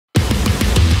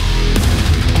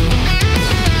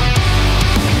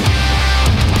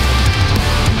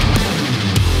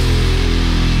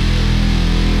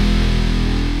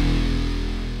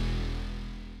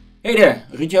Hey there,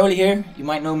 Ruud Jolie here. You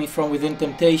might know me from Within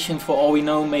Temptation, For All We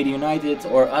Know, Made United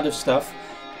or other stuff.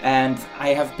 And I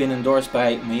have been endorsed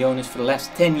by Mayones for the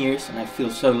last 10 years and I feel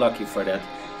so lucky for that.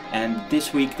 And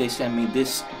this week they sent me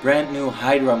this brand new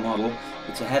Hydra model.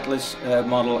 It's a headless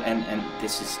model and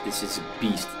this is a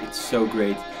beast. It's so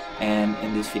great. And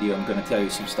in this video I'm gonna tell you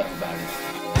some stuff about it.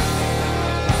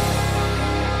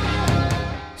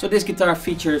 So this guitar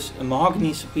features a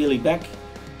Mahogany Sapele back,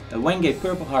 a Wenge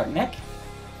Purpleheart neck,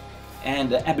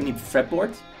 and an Ebony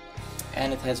fretboard,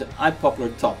 and it has an Poplar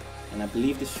top, and I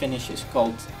believe this finish is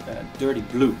called Dirty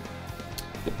Blue.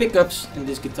 The pickups in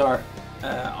this guitar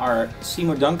are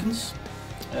Seymour Duncan's,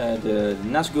 the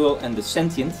TUSQ and the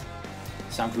Sentient.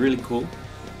 Sound really cool,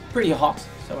 pretty hot,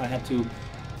 so I had to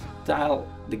dial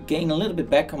the gain a little bit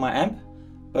back on my amp,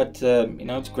 but you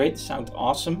know, it's great, sounds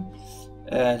awesome.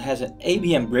 It has an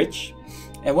ABM bridge,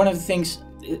 and one of the things,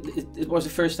 it was the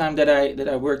first time that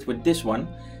I worked with this one.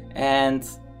 And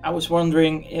I was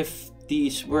wondering if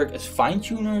these work as fine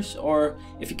tuners or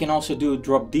if you can also do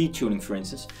drop D tuning, for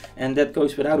instance, and that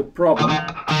goes without a problem.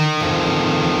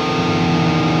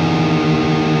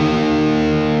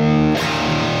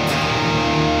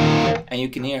 And you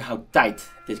can hear how tight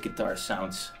this guitar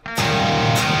sounds.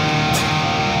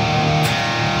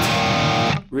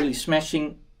 Really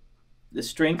smashing the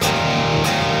strings.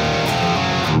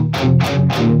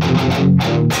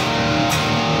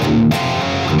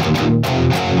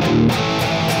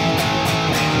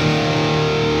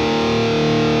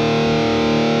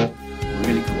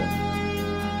 Really cool.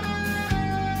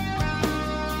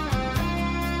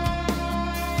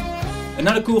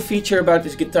 Another cool feature about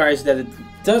this guitar is that it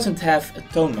doesn't have a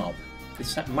tone knob.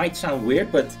 This might sound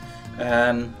weird, but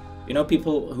you know,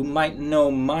 people who might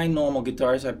know my normal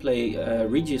guitars, I play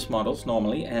Regis models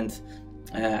normally, and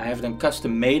I have them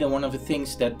custom made, and one of the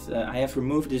things that I have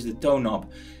removed is the tone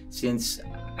knob, since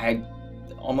I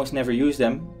almost never use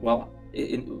them. Well,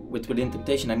 Within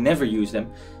Temptation I never use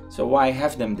them, so why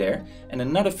have them there? And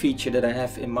another feature that I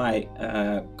have in my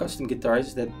custom guitars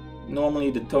is that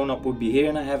normally the tone knob would be here,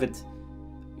 and I have it,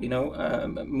 you know,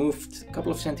 moved a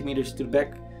couple of centimeters to the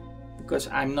back, because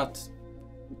I'm not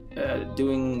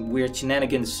doing weird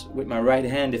shenanigans with my right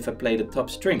hand if I play the top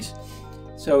strings.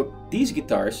 So these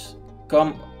guitars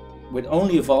come with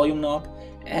only a volume knob,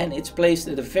 and it's placed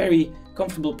at a very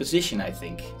comfortable position, I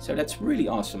think. So that's really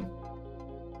awesome.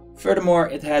 Furthermore,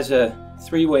 it has a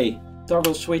 3-way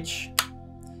toggle switch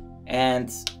and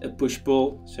a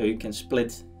push-pull, so you can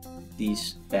split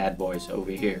these bad boys over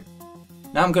here.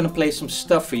 Now I'm gonna play some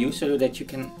stuff for you so that you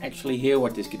can actually hear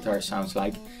what this guitar sounds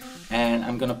like. And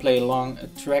I'm gonna play along a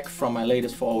track from my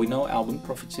latest For All We Know album,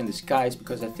 Prophets in Disguise,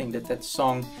 because I think that that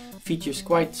song features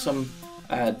quite some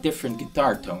different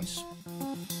guitar tones.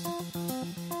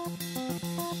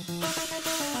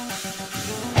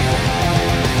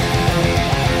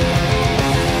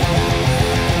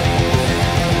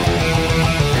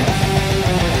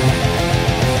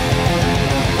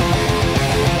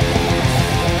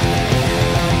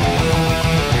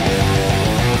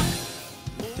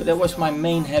 So that was my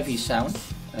main heavy sound.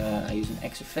 I use an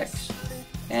XXIV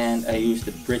and I use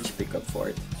the bridge pickup for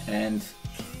it. And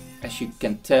as you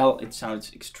can tell, it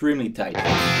sounds extremely tight.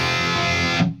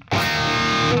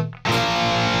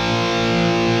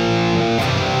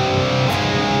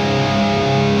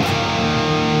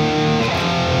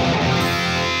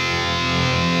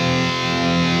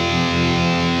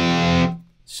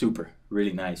 Super,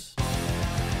 really nice.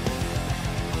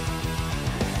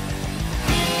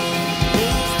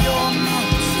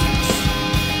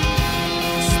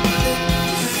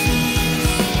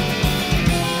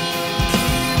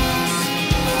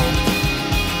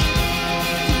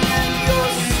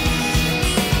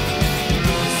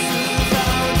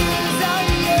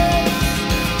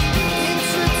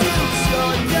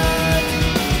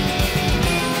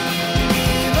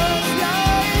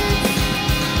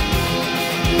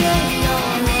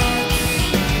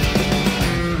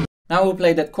 Now we'll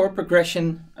play that chord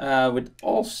progression with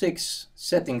all 6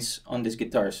 settings on this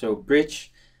guitar. So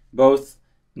bridge, both,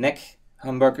 neck,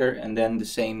 humbucker, and then the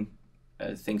same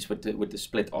things with the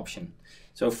split option.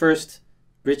 So first,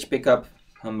 bridge pickup,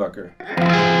 humbucker.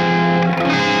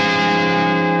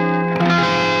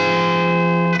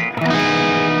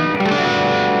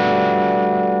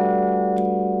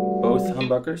 Both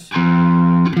humbuckers.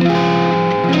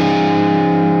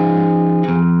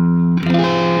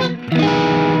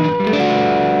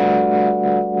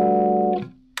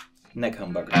 Neck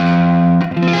humbucker.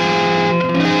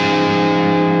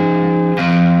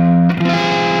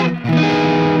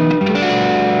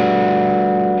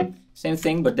 Same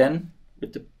thing, but then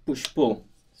with the push-pull.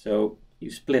 So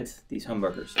you split these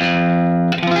humbuckers.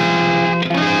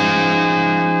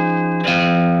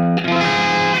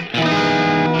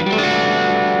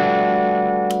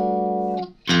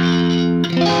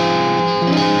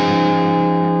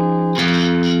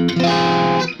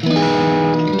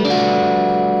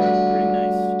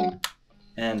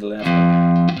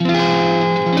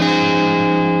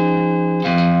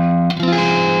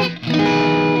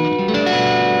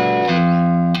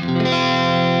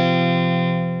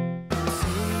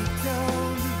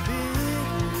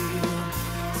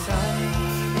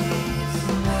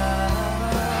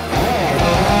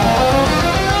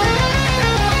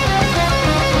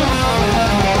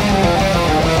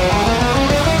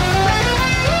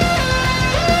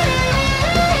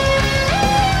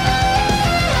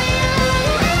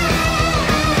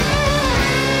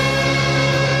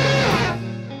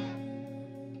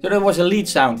 So that was a lead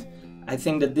sound. I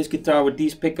think that this guitar with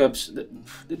these pickups,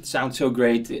 it sounds so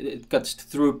great. It cuts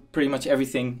through pretty much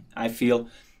everything, I feel.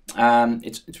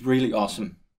 It's really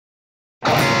awesome.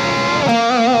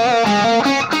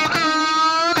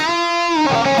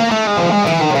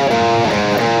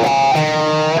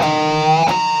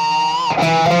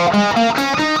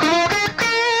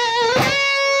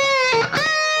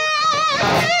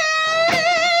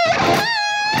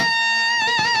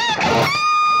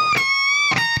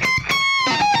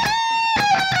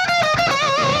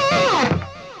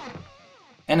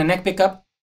 And a neck pickup.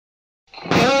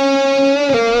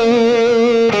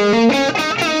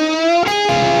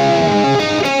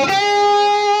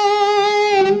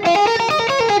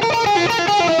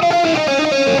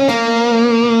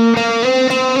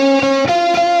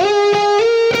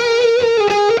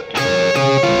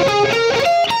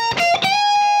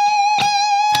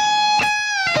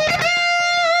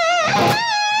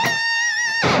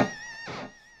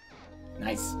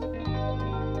 Nice.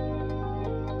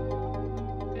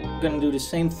 I'm gonna do the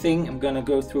same thing. I'm gonna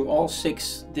go through all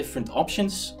 6 different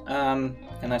options,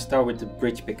 and I start with the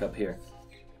bridge pickup here.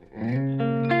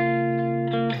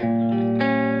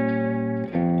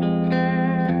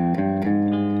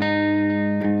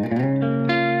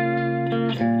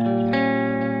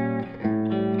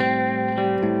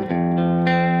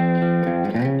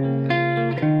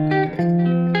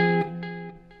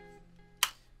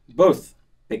 Both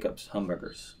pickups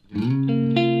humbuckers.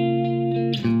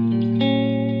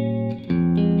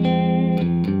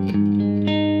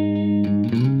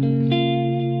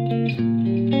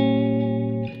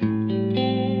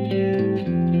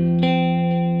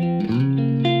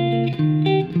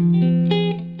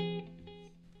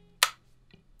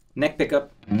 Neck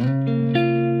pickup.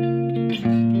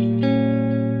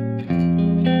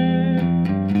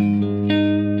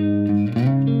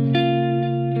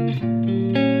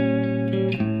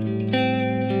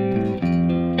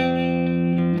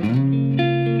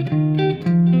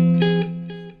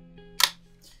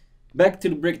 Back to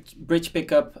the bridge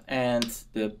pickup and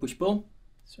the push-pull,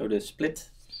 so the split.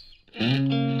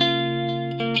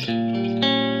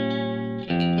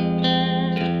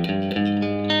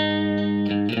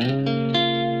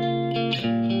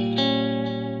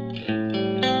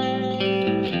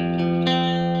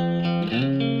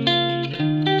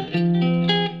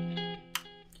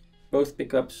 Both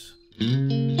pickups.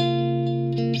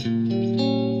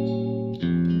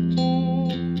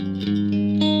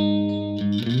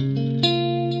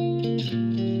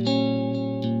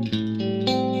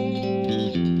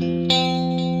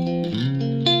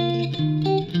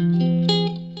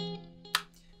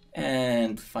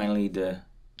 And finally the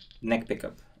neck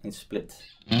pickup in split.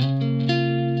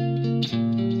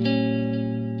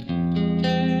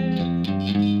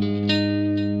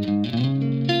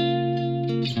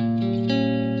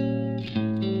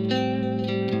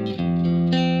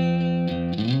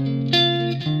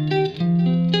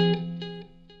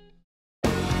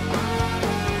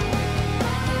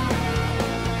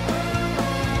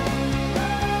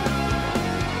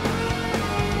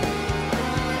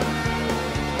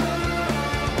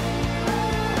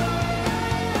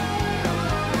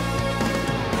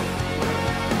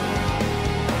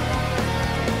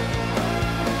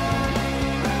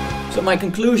 So my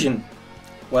conclusion,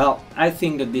 well, I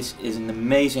think that this is an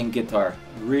amazing guitar.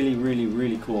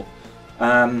 Really cool.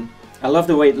 I love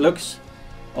the way it looks,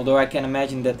 although I can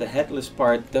imagine that the headless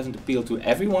part doesn't appeal to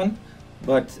everyone.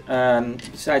 But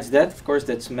besides that, of course,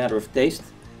 that's a matter of taste.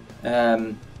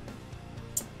 You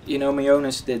know,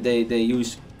 Mayones, they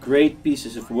use great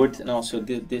pieces of wood, and also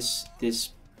this,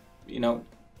 you know,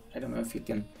 I don't know if you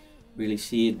can really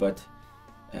see it, but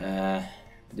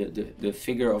the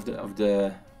figure of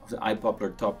the eye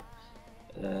poplar top,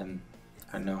 I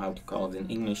don't know how to call it in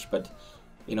English, but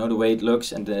you know, the way it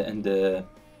looks and the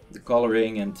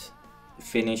coloring and the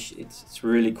finish, it's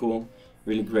really cool,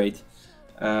 really great.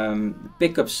 The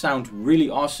pickups sound really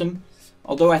awesome,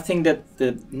 although I think that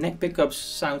the neck pickups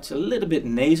sounds a little bit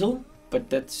nasal, but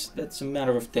that's a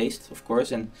matter of taste, of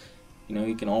course, and you know,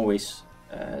 you can always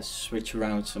switch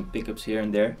around some pickups here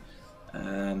and there.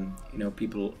 You know,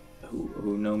 people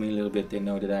who know me a little bit, they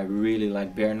know that I really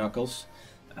like bare knuckles.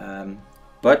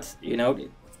 But you know,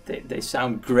 they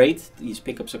sound great. These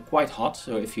pickups are quite hot,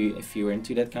 so if you're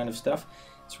into that kind of stuff,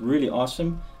 it's really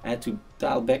awesome. I had to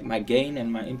dial back my gain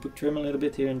and my input trim a little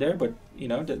bit here and there, but you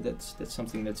know, that's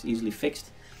something that's easily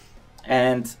fixed.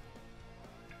 And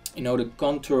you know, the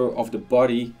contour of the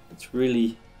body, it's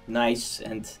really nice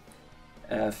and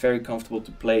very comfortable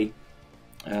to play.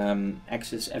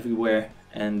 Access everywhere,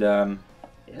 and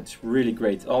it's really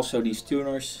great. Also, these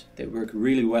tuners, they work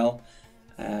really well.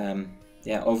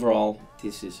 Yeah, overall,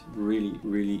 this is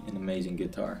really an amazing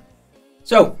guitar.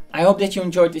 So, I hope that you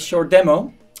enjoyed this short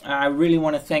demo. I really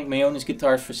want to thank Mayones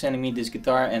Guitars for sending me this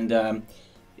guitar, and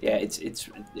yeah, it's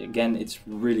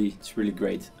really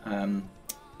great.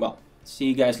 Well, see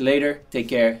you guys later. Take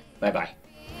care. Bye bye.